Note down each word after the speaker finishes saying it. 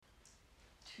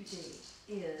Today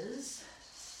is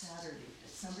Saturday,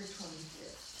 December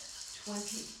 25th,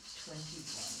 2021.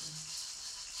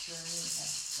 Journey at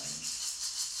Flame.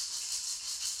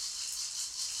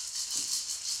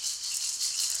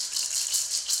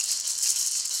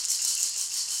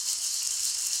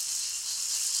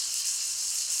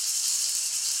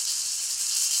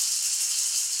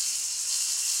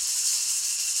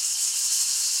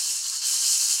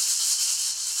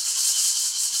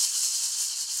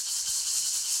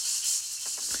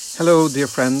 Hello, dear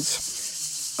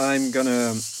friends. I'm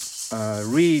gonna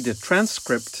read a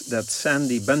transcript that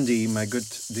Sandy Bundy, my good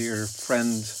dear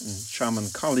friend and shaman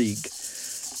colleague,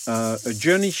 a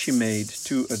journey she made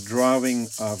to a drawing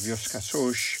of Joska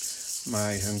Soos,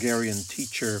 my Hungarian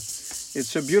teacher.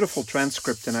 It's a beautiful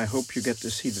transcript, and I hope you get to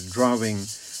see the drawing.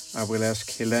 I will ask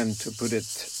Helene to put it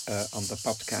on the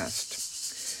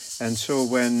podcast. And so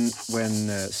when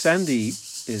Sandy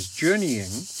is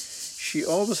journeying, she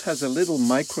always has a little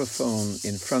microphone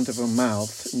in front of her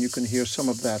mouth, and you can hear some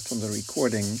of that on the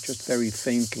recording, just very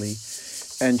faintly.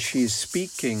 And she's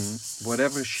speaking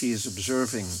whatever she is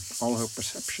observing, all her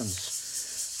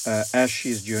perceptions, as she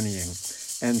is journeying.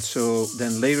 And so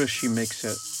then later she makes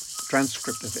a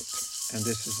transcript of it. And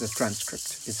this is the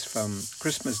transcript. It's from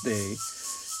Christmas Day,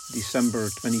 December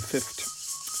 25th.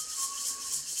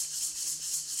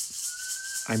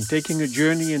 I'm taking a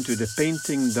journey into the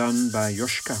painting done by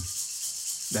Joska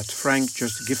that Frank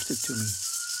just gifted to me.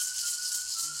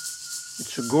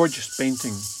 It's a gorgeous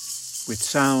painting with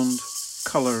sound,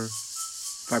 color,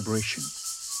 vibration.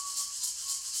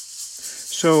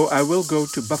 So I will go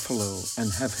to Buffalo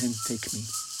and have him take me.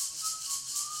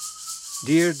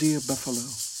 Dear, dear Buffalo,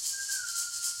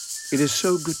 it is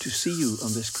so good to see you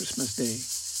on this Christmas day.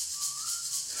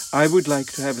 I would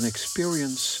like to have an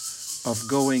experience of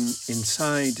going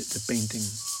inside the painting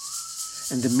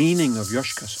and the meaning of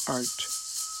Joska's art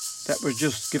that was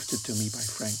just gifted to me by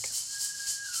Frank.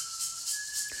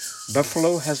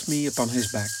 Buffalo has me upon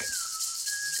his back,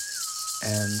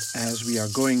 and as we are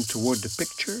going toward the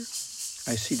picture,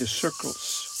 I see the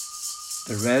circles,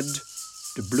 the red,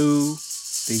 the blue,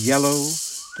 the yellow,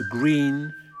 the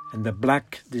green, and the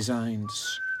black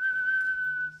designs.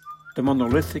 The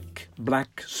monolithic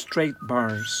black straight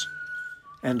bars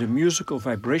and the musical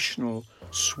vibrational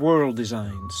swirl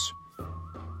designs.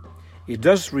 It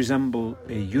does resemble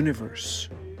a universe,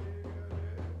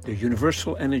 the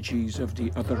universal energies of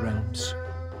the other realms.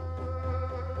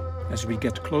 As we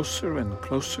get closer and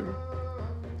closer,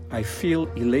 I feel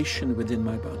elation within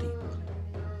my body.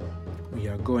 We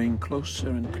are going closer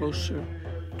and closer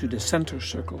to the center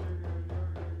circle.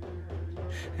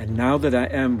 And now that I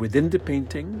am within the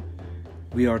painting,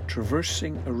 we are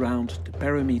traversing around the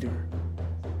perimeter.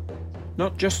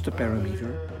 Not just the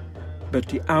perimeter, but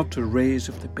the outer rays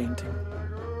of the painting.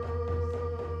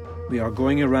 We are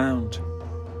going around,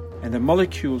 and the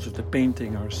molecules of the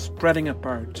painting are spreading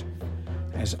apart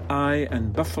as I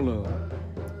and Buffalo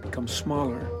become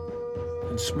smaller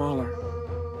and smaller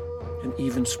and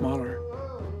even smaller.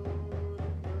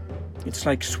 It's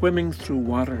like swimming through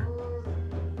water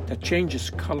that changes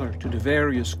color to the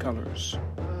various colors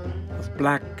of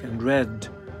black and red,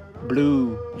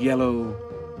 blue, yellow,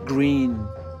 green.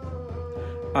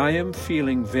 I am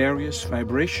feeling various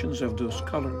vibrations of those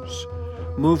colors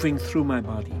moving through my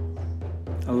body,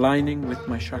 aligning with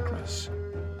my chakras,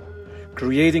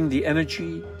 creating the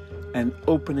energy and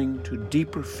opening to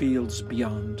deeper fields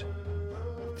beyond,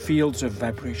 fields of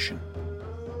vibration.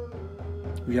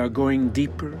 We are going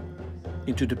deeper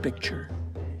into the picture,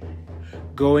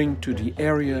 going to the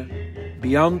area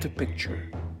beyond the picture,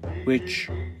 which,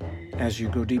 as you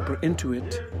go deeper into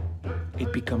it,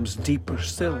 it becomes deeper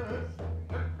still.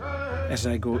 As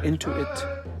I go into it,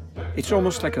 it's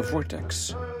almost like a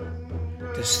vortex.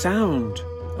 The sound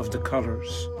of the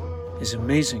colors is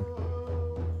amazing.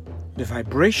 The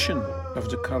vibration of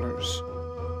the colors,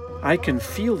 I can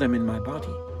feel them in my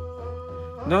body.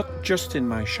 Not just in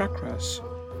my chakras,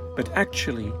 but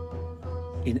actually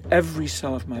in every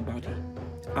cell of my body.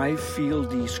 I feel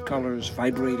these colors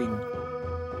vibrating.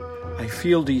 I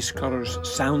feel these colors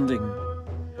sounding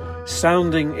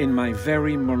in my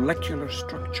very molecular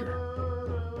structure.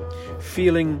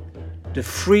 Feeling the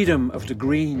freedom of the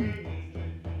green,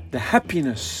 the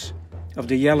happiness of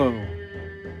the yellow,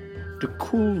 the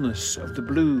coolness of the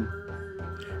blue,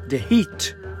 the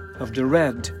heat of the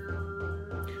red,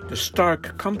 the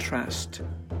stark contrast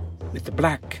with the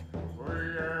black.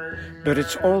 But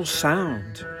it's all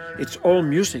sound, it's all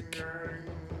music,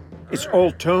 it's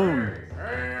all tone,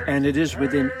 and it is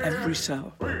within every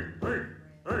cell.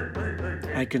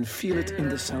 I can feel it in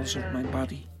the cells of my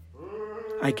body.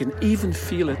 I can even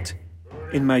feel it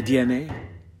in my DNA.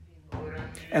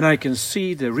 and I can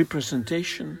see the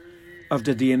representation of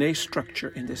the DNA structure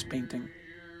in this painting.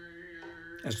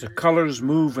 As the colors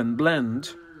move and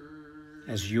blend,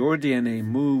 as your DNA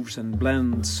moves and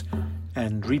blends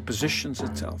and repositions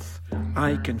itself,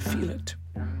 I can feel it.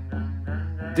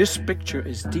 This picture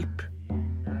is deep.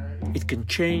 It can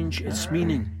change its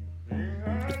meaning.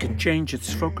 It can change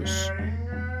its focus.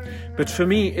 But for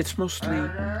me, it's mostly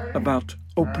about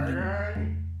opening.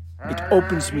 It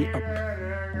opens me up.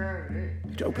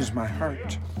 It opens my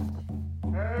heart.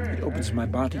 It opens my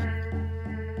body.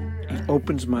 It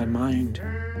opens my mind.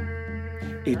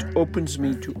 It opens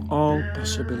me to all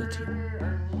possibility.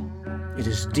 It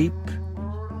is deep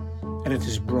and it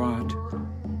is broad.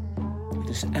 It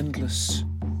is endless.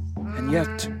 And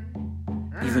yet,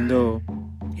 even though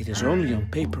it is only on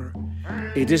paper,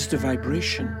 it is the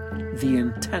vibration, the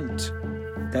intent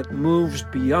that moves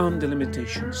beyond the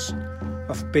limitations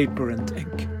of paper and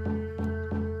ink.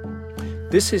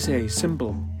 This is a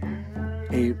symbol,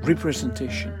 a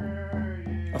representation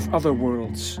of other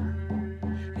worlds.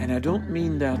 And I don't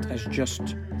mean that as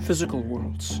just physical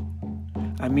worlds.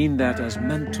 I mean that as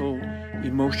mental,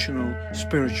 emotional,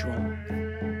 spiritual.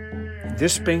 In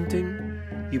this painting,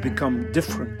 you become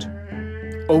different,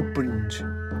 opened,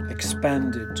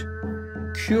 expanded,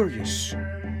 curious.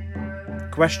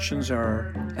 Questions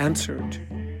are answered.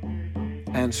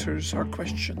 Answers are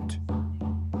questioned.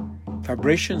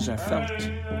 Vibrations are felt.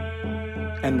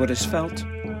 And what is felt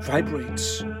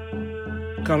vibrates.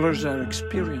 Colors are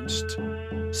experienced.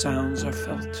 Sounds are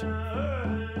felt.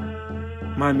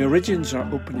 My meridians are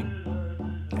opening,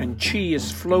 and chi is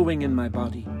flowing in my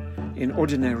body in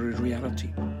ordinary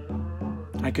reality.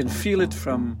 I can feel it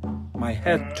from my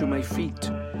head to my feet.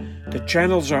 The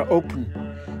channels are open,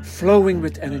 flowing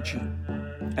with energy,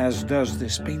 as does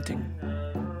this painting.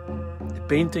 The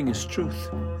painting is truth.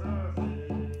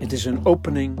 It is an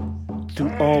opening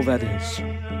to all that is.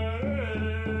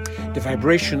 The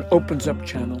vibration opens up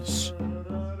channels.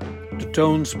 The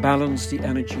tones balance the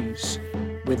energies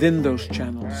within those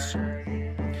channels.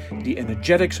 The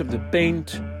energetics of the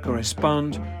paint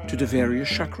correspond to the various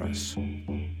chakras.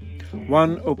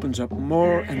 One opens up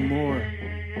more and more,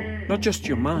 not just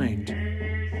your mind,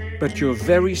 but your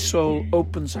very soul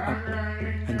opens up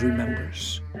and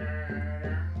remembers.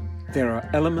 There are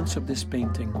elements of this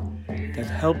painting that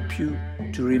help you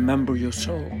to remember your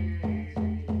soul,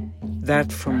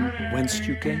 that from whence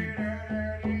you came,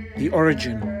 the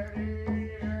origin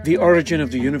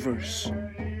of the universe,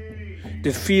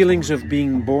 the feelings of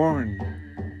being born,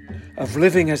 of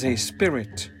living as a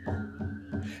spirit,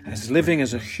 as living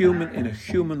as a human in a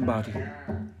human body.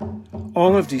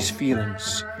 All of these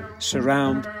feelings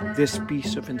surround this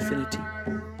piece of infinity.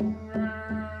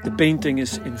 The painting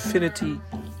is infinity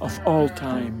of all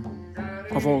time,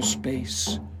 of all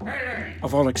space,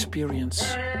 of all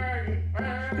experience.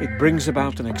 It brings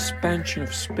about an expansion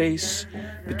of space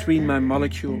between my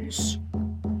molecules,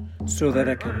 so that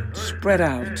I can spread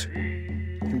out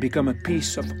and become a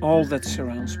piece of all that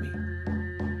surrounds me.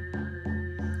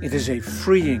 It is a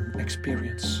freeing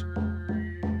experience.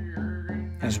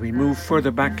 As we move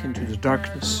further back into the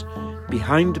darkness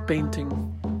behind the painting,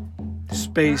 the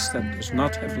space that does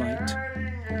not have light,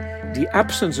 the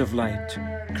absence of light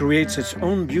creates its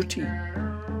own beauty,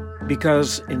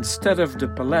 because instead of the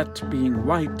palette being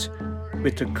white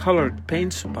with the colored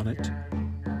paints upon it,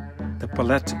 the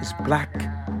palette is black,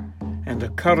 and the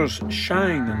colors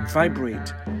shine and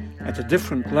vibrate at a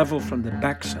different level from the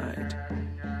backside.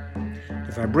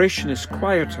 The vibration is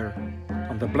quieter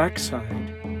on the black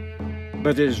side,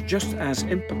 but is just as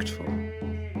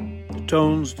impactful. The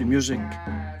tones, the music,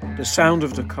 the sound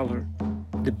of the color,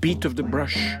 the beat of the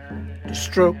brush, the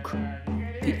stroke,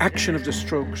 the action of the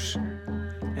strokes,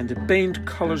 and the paint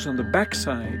colors on the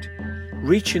backside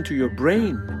reach into your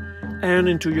brain and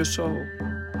into your soul.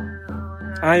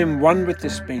 I am one with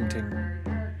this painting,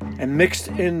 and mixed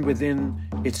in within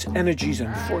its energies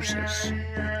and forces.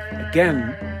 Again,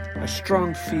 a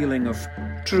strong feeling of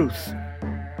truth.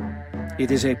 It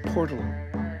is a portal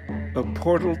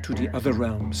to the other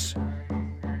realms.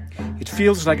 It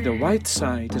feels like the white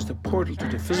side is the portal to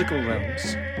the physical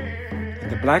realms,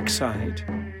 and the black side,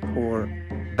 or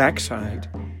backside,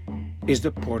 is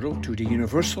the portal to the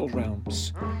universal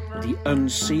realms, the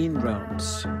unseen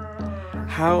realms.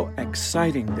 How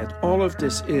exciting that all of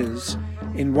this is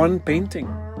in one painting.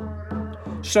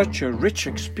 Such a rich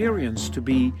experience to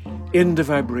be in the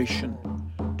vibration,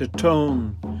 the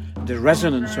tone, the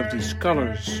resonance of these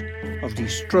colors, of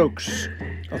these strokes,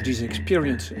 of these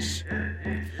experiences.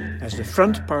 As the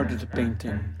front part of the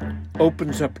painting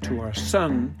opens up to our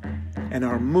sun and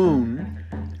our moon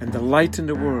and the light in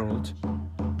the world,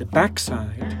 the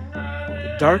backside,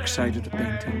 The dark side of the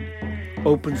painting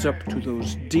opens up to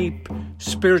those deep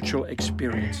spiritual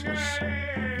experiences,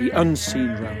 the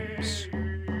unseen realms,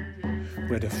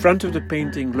 where the front of the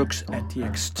painting looks at the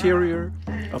exterior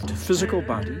of the physical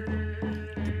body,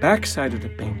 the back side of the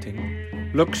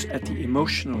painting looks at the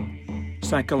emotional,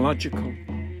 psychological,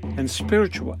 and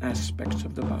spiritual aspects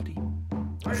of the body,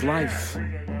 of life.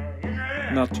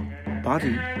 Not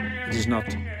body, it is not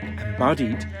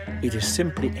embodied, it is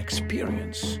simply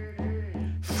experience.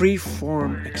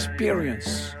 Free-form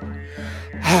experience.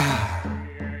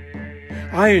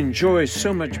 I enjoy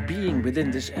so much being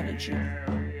within this energy.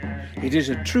 It is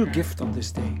a true gift on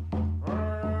this day.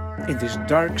 In this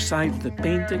dark side of the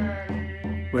painting,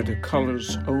 where the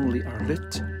colors only are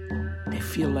lit, they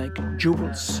feel like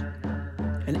jewels.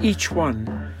 And each one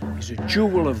is a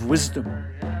jewel of wisdom,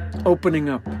 opening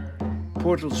up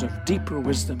portals of deeper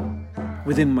wisdom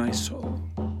within my soul.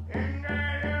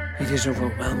 It is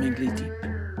overwhelmingly deep.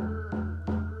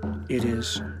 It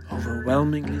is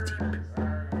overwhelmingly deep.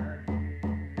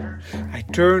 I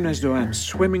turn as though I'm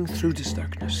swimming through this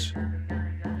darkness.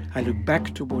 I look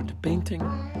back toward the painting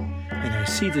and I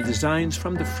see the designs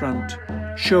from the front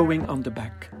showing on the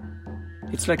back.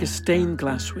 It's like a stained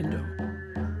glass window.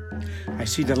 I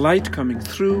see the light coming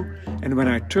through, and when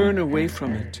I turn away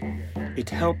from it, it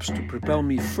helps to propel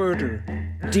me further,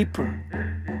 deeper,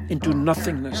 into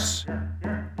nothingness.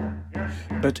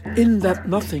 But in that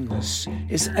nothingness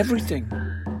is everything.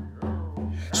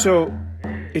 So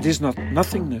it is not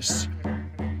nothingness,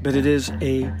 but it is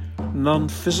a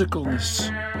non-physicalness.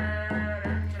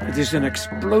 It is an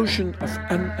explosion of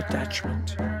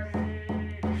unattachment.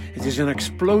 It is an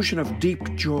explosion of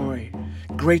deep joy,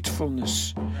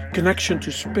 gratefulness, connection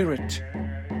to spirit,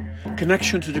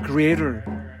 connection to the Creator.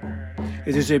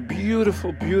 It is a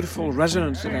beautiful, beautiful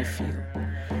resonance that I feel.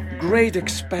 Great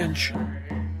expansion,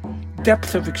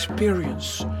 depth of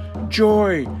experience,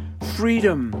 joy,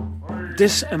 freedom,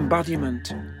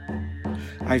 disembodiment.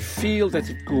 I feel that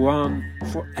it go on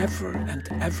forever and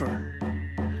ever.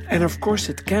 And of course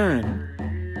it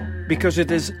can, because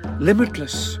it is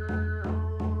limitless.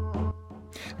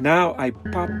 Now I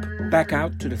pop back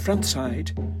out to the front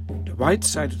side, the white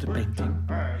side of the painting,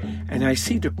 and I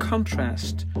see the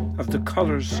contrast of the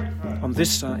colors on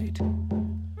this side.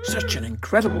 Such an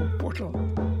incredible portal.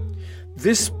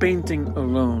 This painting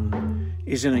alone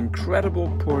is an incredible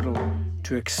portal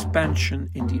to expansion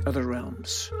in the other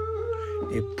realms.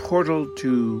 A portal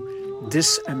to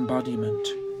disembodiment.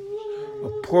 A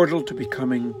portal to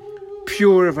becoming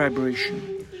pure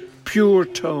vibration, pure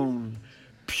tone,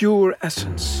 pure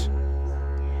essence.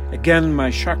 Again, my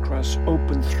chakras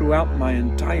open throughout my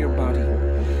entire body,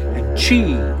 and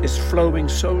chi is flowing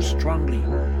so strongly.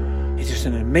 It is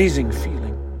an amazing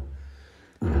feeling.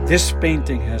 This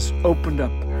painting has opened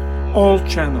up all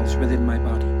channels within my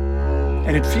body,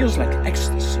 and it feels like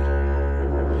ecstasy.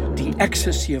 The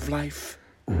ecstasy of life,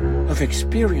 of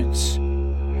experience,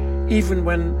 even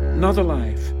when not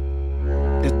alive.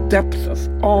 The depth of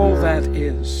all that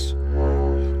is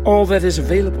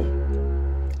available,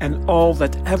 and all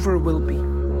that ever will be.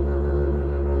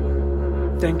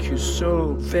 Thank you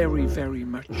so very, very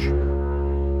much.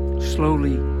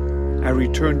 Slowly, I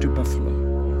return to Buffalo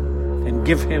and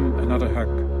give him another hug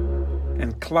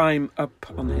and climb up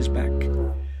on his back.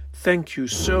 Thank you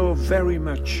so very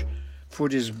much for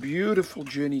this beautiful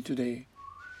journey today.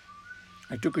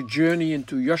 I took a journey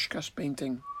into Joska's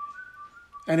painting,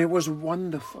 and it was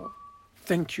wonderful.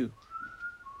 Thank you.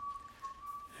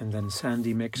 And then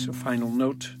Sandy makes a final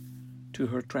note to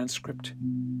her transcript.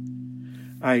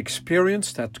 I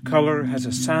experienced that color has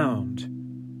a sound,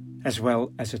 as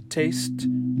well as a taste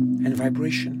and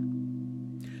vibration.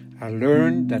 I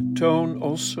learned that tone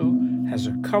also has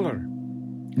a color,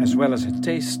 as well as a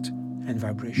taste and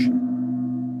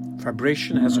vibration.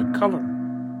 Vibration has a color,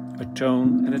 a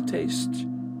tone, and a taste.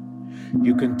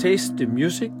 You can taste the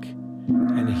music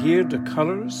and hear the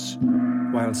colors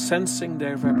while sensing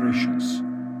their vibrations.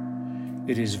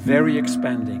 It is very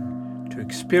expanding to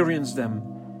experience them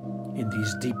in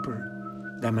these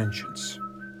deeper dimensions.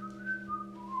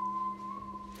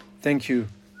 Thank you,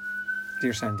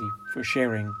 dear Sandy, for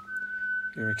sharing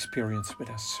your experience with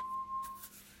us.